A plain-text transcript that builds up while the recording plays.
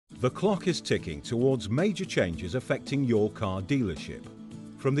The clock is ticking towards major changes affecting your car dealership.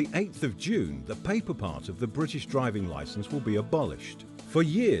 From the 8th of June, the paper part of the British driving licence will be abolished. For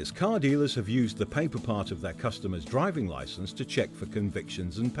years, car dealers have used the paper part of their customers' driving licence to check for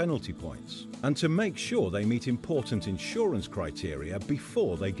convictions and penalty points, and to make sure they meet important insurance criteria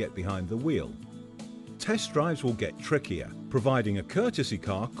before they get behind the wheel. Test drives will get trickier. Providing a courtesy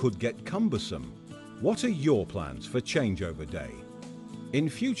car could get cumbersome. What are your plans for changeover day? In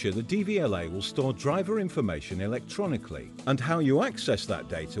future, the DVLA will store driver information electronically, and how you access that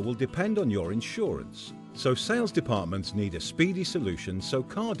data will depend on your insurance. So sales departments need a speedy solution so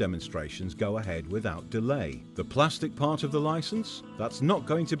car demonstrations go ahead without delay. The plastic part of the license? That's not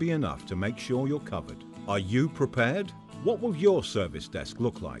going to be enough to make sure you're covered. Are you prepared? What will your service desk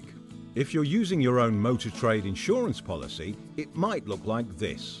look like? If you're using your own motor trade insurance policy, it might look like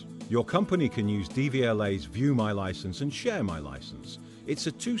this. Your company can use DVLA's View My License and Share My License. It's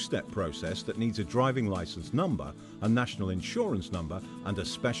a two-step process that needs a driving license number, a national insurance number, and a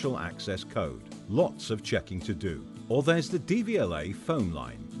special access code. Lots of checking to do. Or there's the DVLA phone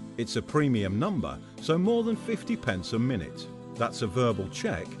line. It's a premium number, so more than 50 pence a minute. That's a verbal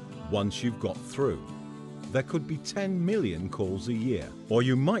check once you've got through. There could be 10 million calls a year. Or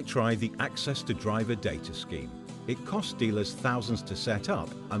you might try the Access to Driver data scheme. It costs dealers thousands to set up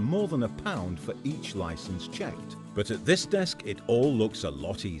and more than £1 for each license checked. But at this desk, it all looks a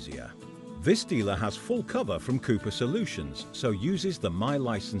lot easier. This dealer has full cover from Cooper Solutions, so uses the My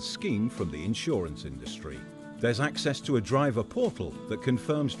License scheme from the insurance industry. There's access to a driver portal that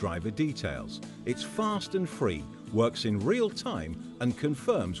confirms driver details. It's fast and free, works in real time, and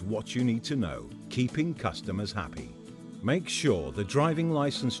confirms what you need to know, keeping customers happy. Make sure the driving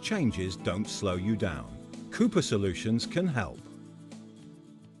license changes don't slow you down. Cooper Solutions can help.